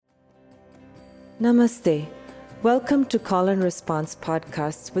Namaste. Welcome to Call and Response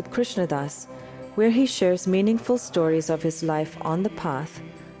podcasts with Krishnadas, where he shares meaningful stories of his life on the path,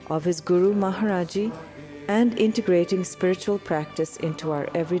 of his Guru Maharaji, and integrating spiritual practice into our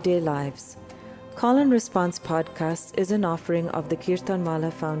everyday lives. Call and Response podcast is an offering of the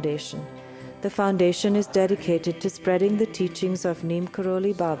Kirtanwala Foundation. The foundation is dedicated to spreading the teachings of Neem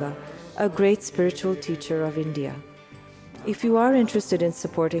Karoli Baba, a great spiritual teacher of India. If you are interested in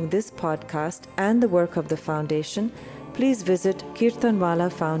supporting this podcast and the work of the foundation, please visit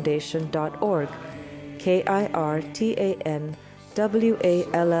kirtanwalafoundation.org,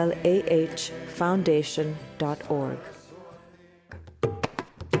 KIRTANWALLAH foundation.org.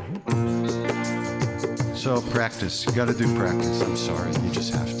 So practice. You got to do practice. I'm sorry. You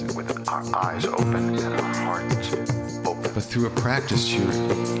just have to. With our eyes open and our hearts open. But through a practice, you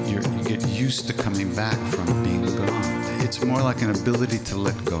get used to coming back from being gone. It's more like an ability to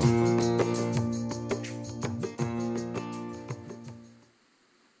let go.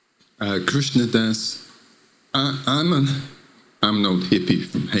 Krishnadas, I'm an old hippie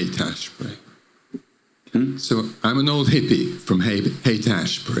from Haight Ashbury. So I'm an old hippie from Haight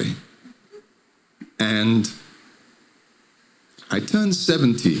Ashbury. And I turned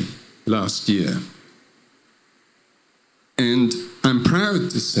 70 last year. And I'm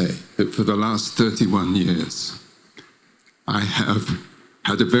proud to say that for the last 31 years, I have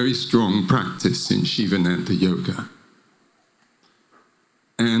had a very strong practice in Shivananda Yoga.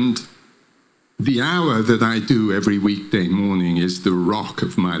 And the hour that I do every weekday morning is the rock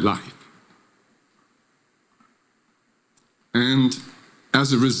of my life. And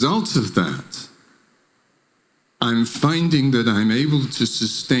as a result of that, I'm finding that I'm able to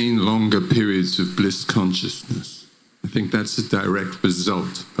sustain longer periods of bliss consciousness. I think that's a direct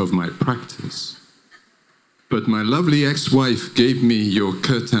result of my practice. But my lovely ex-wife gave me your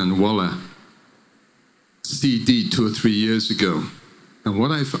Kirtanwala CD 2 or 3 years ago. And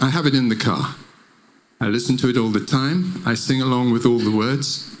what I have it in the car. I listen to it all the time. I sing along with all the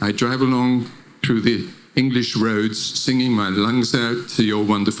words. I drive along through the English roads, singing my lungs out to your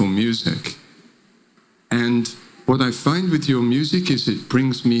wonderful music. And what I find with your music is it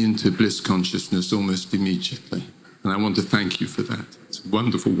brings me into bliss consciousness almost immediately. And I want to thank you for that. It's a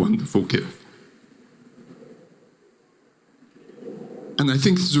wonderful, wonderful gift. And I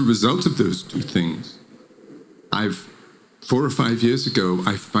think as a result of those two things, 4 or 5 years ago,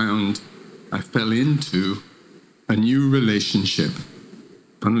 I fell into a new relationship,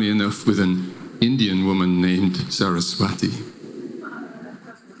 funnily enough, with an Indian woman named Saraswati.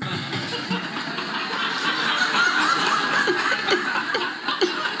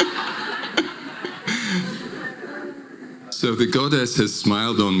 So the goddess has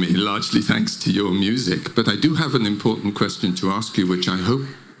smiled on me, largely thanks to your music. But I do have an important question to ask you, which I hope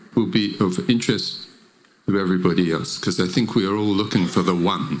will be of interest to everybody else, because I think we are all looking for the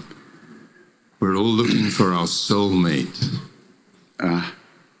one. We're all looking for our soulmate.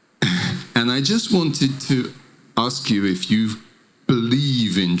 And I just wanted to ask you if you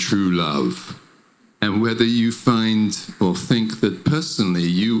believe in true love, and whether you find or think that personally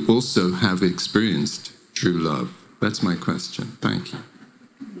you also have experienced true love. That's my question. Thank you.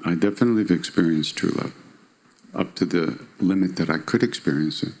 I definitely have experienced true love, up to the limit that I could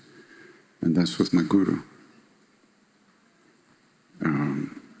experience it, and that's with my Guru.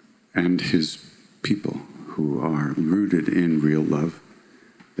 And his people who are rooted in real love,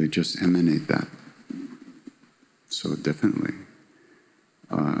 they just emanate that. So definitely,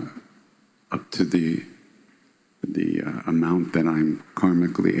 up to the amount that I'm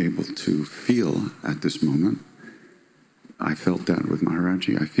karmically able to feel at this moment, I felt that with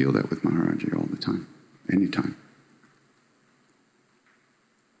Maharaji. I feel that with Maharaji all the time, anytime.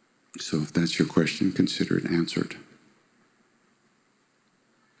 So if that's your question, consider it answered.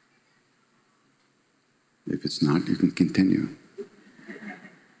 If it's not, you can continue.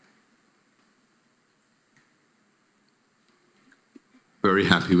 Very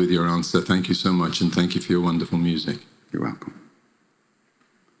happy with your answer. Thank you so much, and thank you for your wonderful music. You're welcome.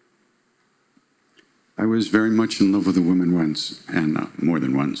 I was very much in love with a woman once, and more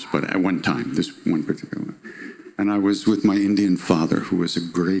than once, but at one time, this one particular one. And I was with my Indian father, who was a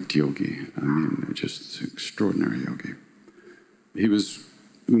great yogi. I mean, just extraordinary yogi. He was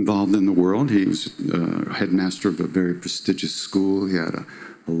involved in the world. He was headmaster of a very prestigious school. He had a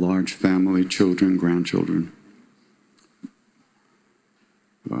large family, children, grandchildren.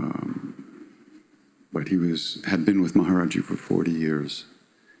 But he had been with Maharaji for 40 years.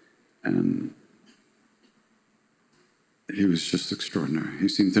 And he was just extraordinary. He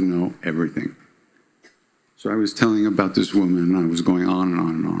seemed to know everything. So I was telling about this woman, and I was going on and on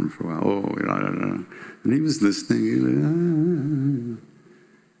and on for a while. Oh, da, da, da. And he was listening. He was, ah.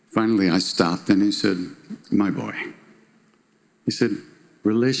 Finally, I stopped, and he said, my boy, he said,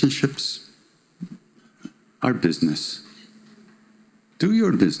 relationships are business. Do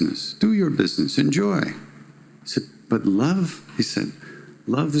your business. Do your business. Enjoy. He said, but love, he said,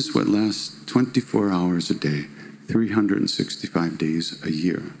 love is what lasts 24 hours a day, 365 days a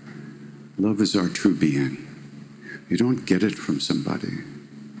year. Love is our true being. You don't get it from somebody.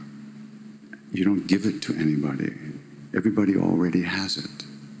 You don't give it to anybody. Everybody already has it.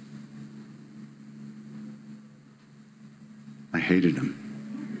 I hated him.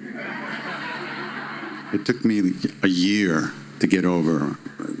 It took me a year to get over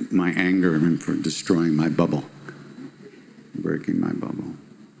my anger at him for destroying my bubble, breaking my bubble.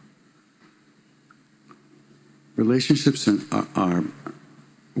 Relationships are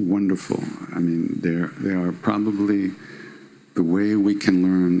wonderful. I mean, they are probably the way we can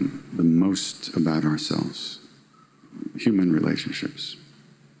learn the most about ourselves. Human relationships.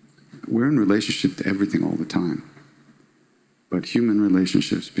 We're in relationship to everything all the time. But human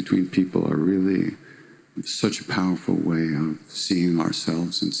relationships between people are really such a powerful way of seeing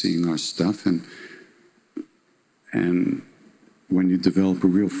ourselves and seeing our stuff. And when you develop a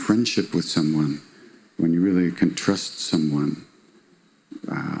real friendship with someone, when you really can trust someone,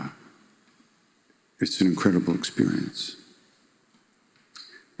 it's an incredible experience.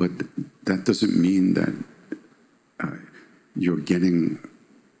 But that doesn't mean that you're getting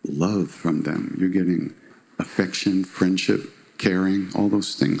love from them. You're getting affection, friendship, caring, all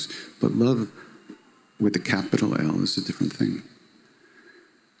those things. But love with a capital L is a different thing.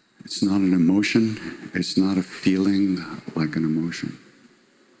 It's not an emotion. It's not a feeling like an emotion.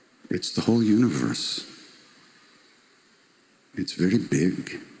 It's the whole universe. It's very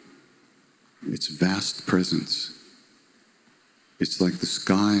big. It's vast presence. It's like the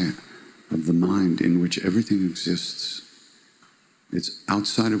sky of the mind in which everything exists. It's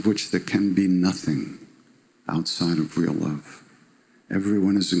outside of which there can be nothing outside of real love.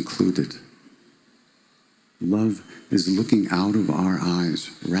 Everyone is included. Love is looking out of our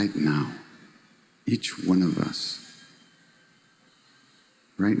eyes right now. Each one of us.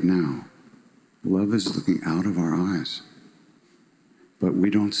 Right now. Love is looking out of our eyes. But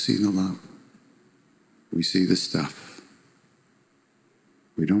we don't see the love. We see the stuff.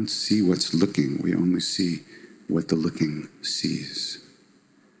 We don't see what's looking. We only see what the looking sees.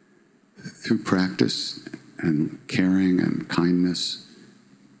 Through practice and caring and kindness,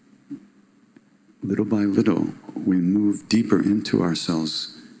 little by little, we move deeper into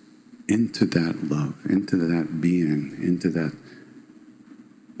ourselves, into that love, into that being, into that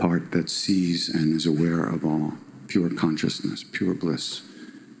part that sees and is aware of all. Pure consciousness, pure bliss,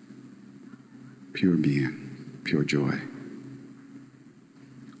 pure being, pure joy.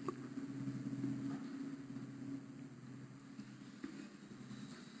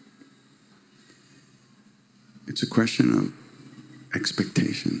 It's a question of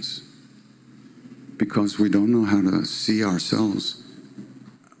expectations. Because we don't know how to see ourselves,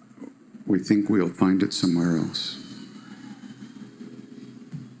 we think we'll find it somewhere else.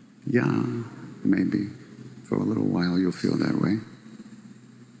 Yeah, maybe. For a little while you'll feel that way.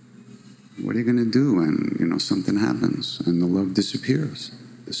 What are you going to do when, something happens and the love disappears?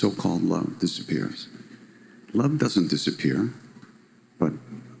 The so-called love disappears. Love doesn't disappear, but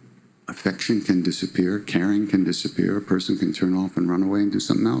affection can disappear, caring can disappear, a person can turn off and run away and do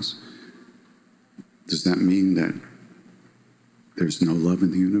something else. Does that mean that there's no love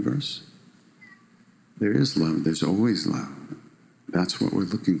in the universe? There is love. There's always love. That's what we're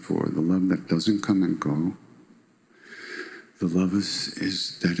looking for, the love that doesn't come and go. The love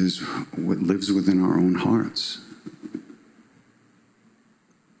is what lives within our own hearts.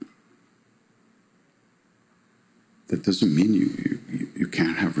 That doesn't mean you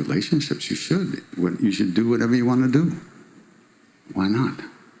can't have relationships. You should. You should do whatever you want to do. Why not?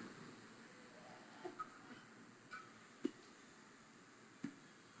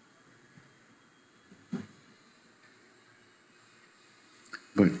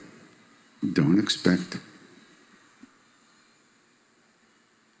 But don't expect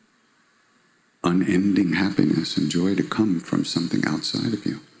unending happiness and joy to come from something outside of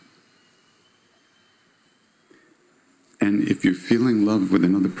you. And if you're feeling love with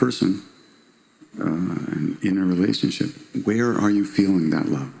another person and in a relationship, where are you feeling that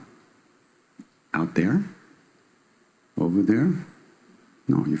love? Out there? Over there?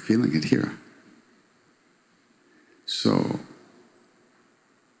 No, you're feeling it here. So,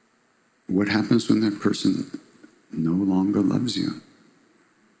 what happens when that person no longer loves you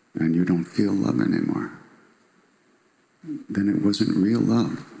and you don't feel love anymore? then it wasn't real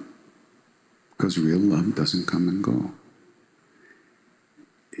love. Because real love doesn't come and go.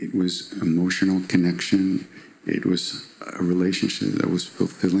 It was emotional connection. It was a relationship that was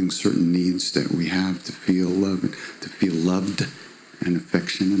fulfilling certain needs that we have to feel love, to feel loved and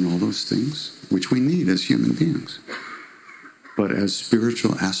affection and all those things, which we need as human beings. But as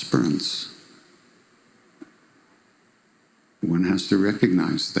spiritual aspirants, one has to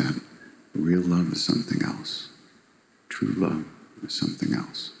recognize that real love is something else. True love is something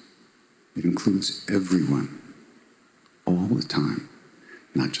else. It includes everyone, all the time,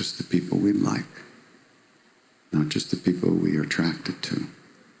 not just the people we like, not just the people we are attracted to.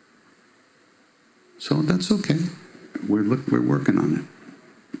 So that's okay. We're working on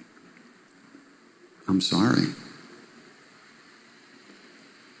it. I'm sorry.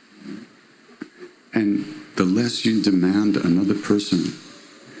 And the less you demand another person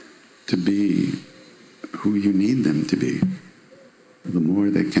to be who you need them to be, the more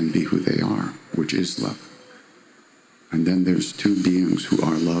they can be who they are, which is love. And then there's two beings who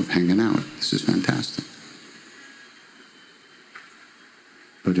are love hanging out. This is fantastic.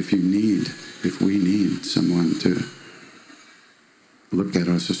 But if we need someone to look at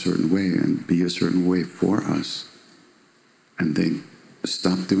us a certain way and be a certain way for us, and they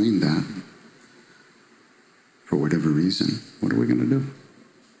stop doing that for whatever reason, what are we going to do?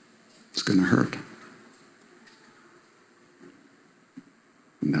 It's going to hurt.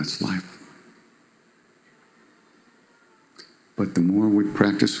 And that's life. But the more we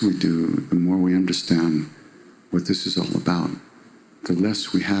practice we do, the more we understand what this is all about, the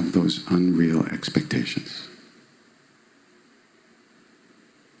less we have those unreal expectations.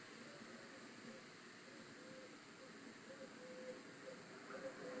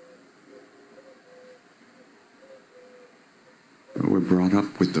 But we're brought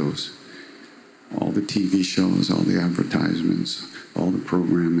up with those. All the TV shows, all the advertisements, all the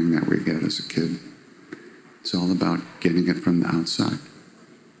programming that we get as a kid. It's all about getting it from the outside.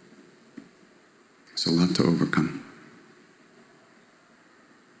 It's a lot to overcome.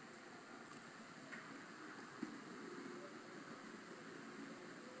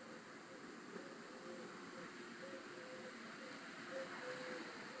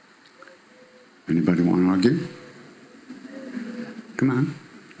 Anybody want to argue? Come on,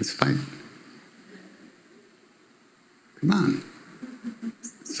 let's fight. Come on.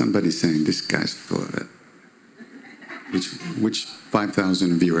 Somebody's saying this guy's full of it. Which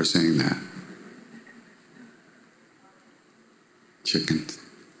 5,000 of you are saying that? Chickens.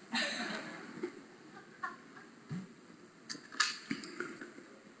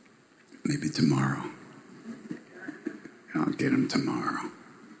 Maybe tomorrow. I'll get him tomorrow.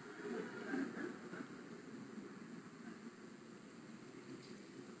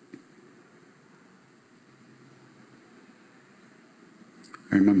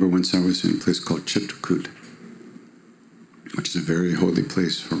 I remember once I was in a place called Chitrakoot, which is a very holy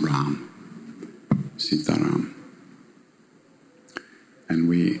place for Ram, Sitaram. And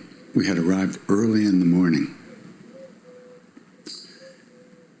we had arrived early in the morning.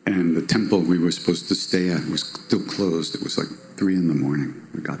 And the temple we were supposed to stay at was still closed. It was like 3 in the morning.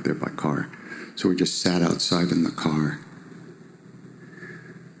 We got there by car. So we just sat outside in the car.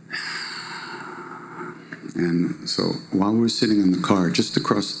 And so while we were sitting in the car, just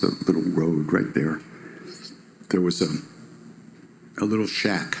across the little road right there was a little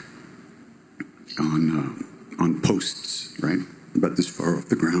shack on posts, right? About this far off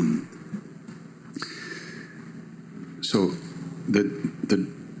the ground. So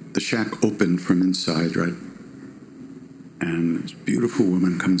the shack opened from inside, right? And this beautiful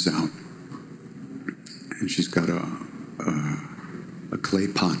woman comes out, and she's got a clay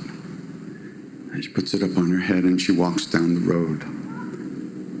pot. And she puts it up on her head and she walks down the road.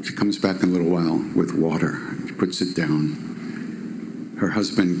 She comes back in a little while with water. She puts it down. Her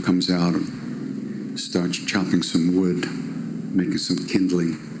husband comes out and starts chopping some wood, making some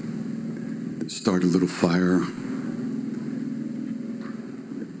kindling. They start a little fire.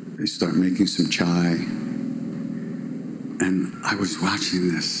 They start making some chai. And I was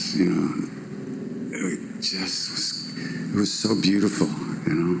watching this, it was so beautiful,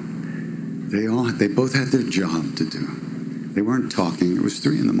 They both had their job to do. They weren't talking. It was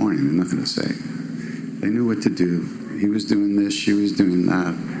 3 in the morning. They had nothing to say. They knew what to do. He was doing this. She was doing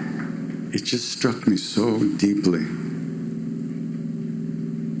that. It just struck me so deeply.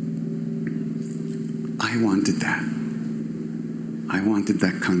 I wanted that. I wanted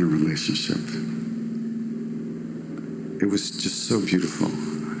that kind of relationship. It was just so beautiful,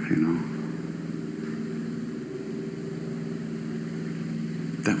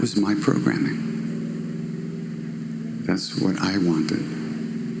 That was my programming. That's what I wanted.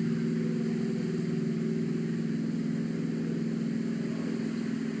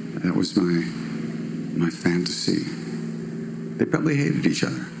 That was my fantasy. They probably hated each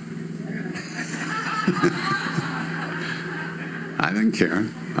other. I didn't care.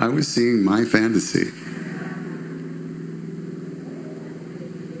 I was seeing my fantasy.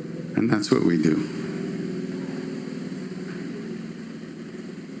 And that's what we do.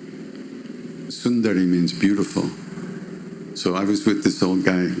 Sundari means beautiful. So I was with this old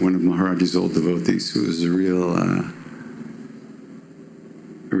guy, one of Maharaji's old devotees, who was a real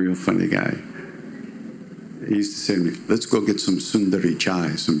funny guy. He used to say to me, let's go get some Sundari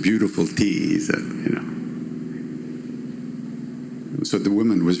chai, some beautiful tea, he said, So the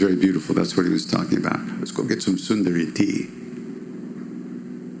woman was very beautiful. That's what he was talking about. Let's go get some Sundari tea.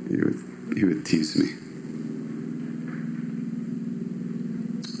 He would tease me.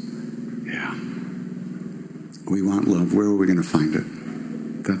 Yeah. We want love. Where are we going to find it?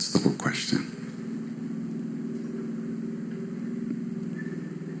 That's the whole question.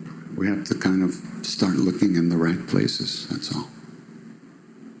 We have to kind of start looking in the right places, that's all.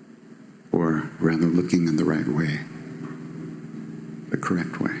 Or rather, looking in the right way, the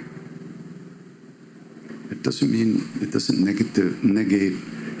correct way. It doesn't negate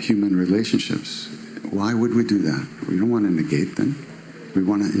human relationships. Why would we do that? We don't want to negate them. We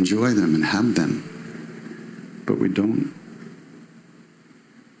want to enjoy them and have them. But we don't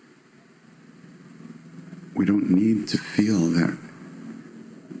need to feel that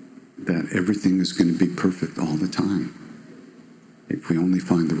everything is going to be perfect all the time if we only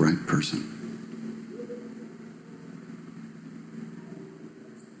find the right person.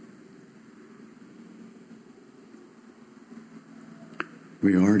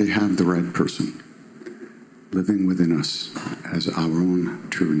 We already have the right person living within us as our own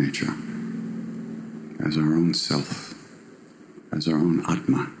true nature, as our own self, as our own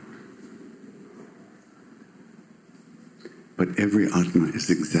Atma. But every Atma is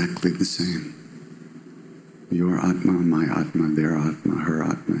exactly the same. Your Atma, my Atma, their Atma, her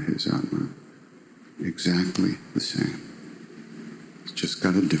Atma, his Atma. Exactly the same. It's just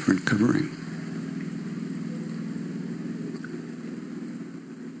got a different covering.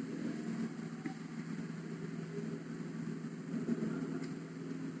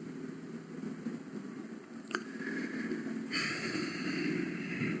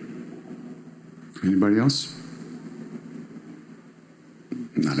 Anybody else?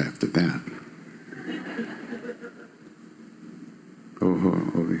 Not after that. Oh,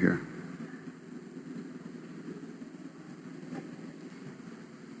 over here.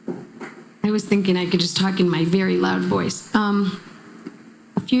 I was thinking I could just talk in my very loud voice. A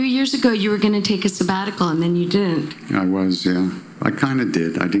few years ago, you were going to take a sabbatical, and then you didn't. I was, yeah. I kind of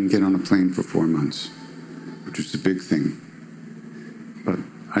did. I didn't get on a plane for 4 months, which was a big thing. But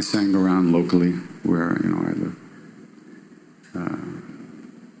I sang around locally where, I live.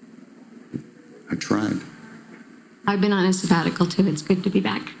 I tried. I've been on a sabbatical, too. It's good to be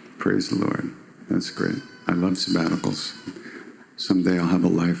back. Praise the Lord. That's great. I love sabbaticals. Someday I'll have a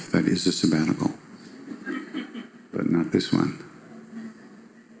life that is a sabbatical. But not this one.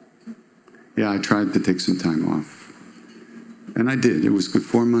 Yeah, I tried to take some time off. And I did. It was good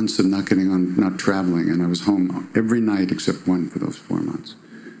 4 months of not traveling, and I was home every night except one for those 4 months.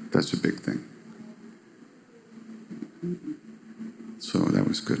 That's a big thing. So that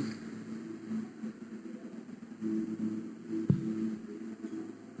was good.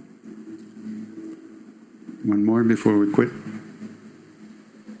 One more before we quit.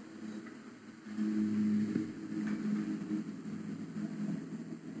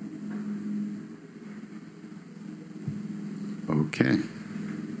 Okay.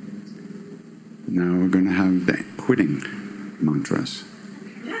 Now we're going to have the quitting mantras.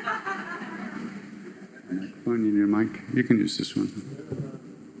 You need a mic? You can use this one.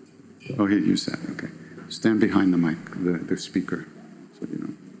 Oh, here, use that. Okay. Stand behind the mic, the speaker, so you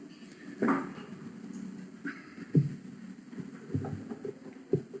know.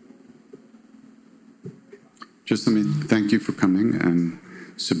 Just let me thank you for coming and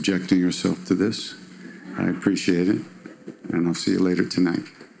subjecting yourself to this. I appreciate it, and I'll see you later tonight.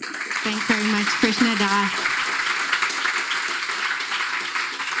 Thanks very much, Krishna Das.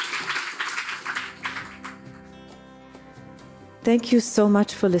 Thank you so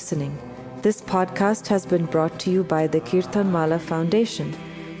much for listening. This podcast has been brought to you by the Kirtan Mala Foundation.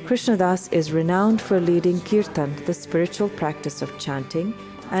 Krishna Das is renowned for leading Kirtan, the spiritual practice of chanting,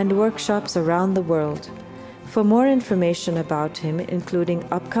 and workshops around the world. For more information about him, including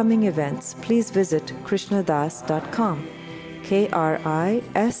upcoming events, please visit krishnadas.com.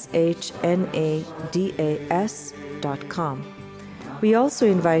 KRISHNADAS.com. kirtanwalafoundation.com. We also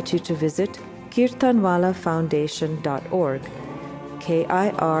invite you to visit kirtanwalafoundation.org,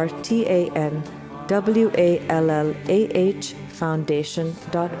 KIRTANWALLAH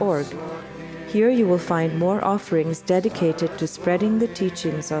foundation.org. Here you will find more offerings dedicated to spreading the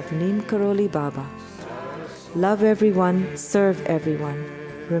teachings of Neem Karoli Baba. Love everyone, serve everyone.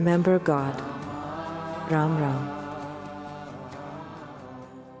 Remember God. Ram Ram.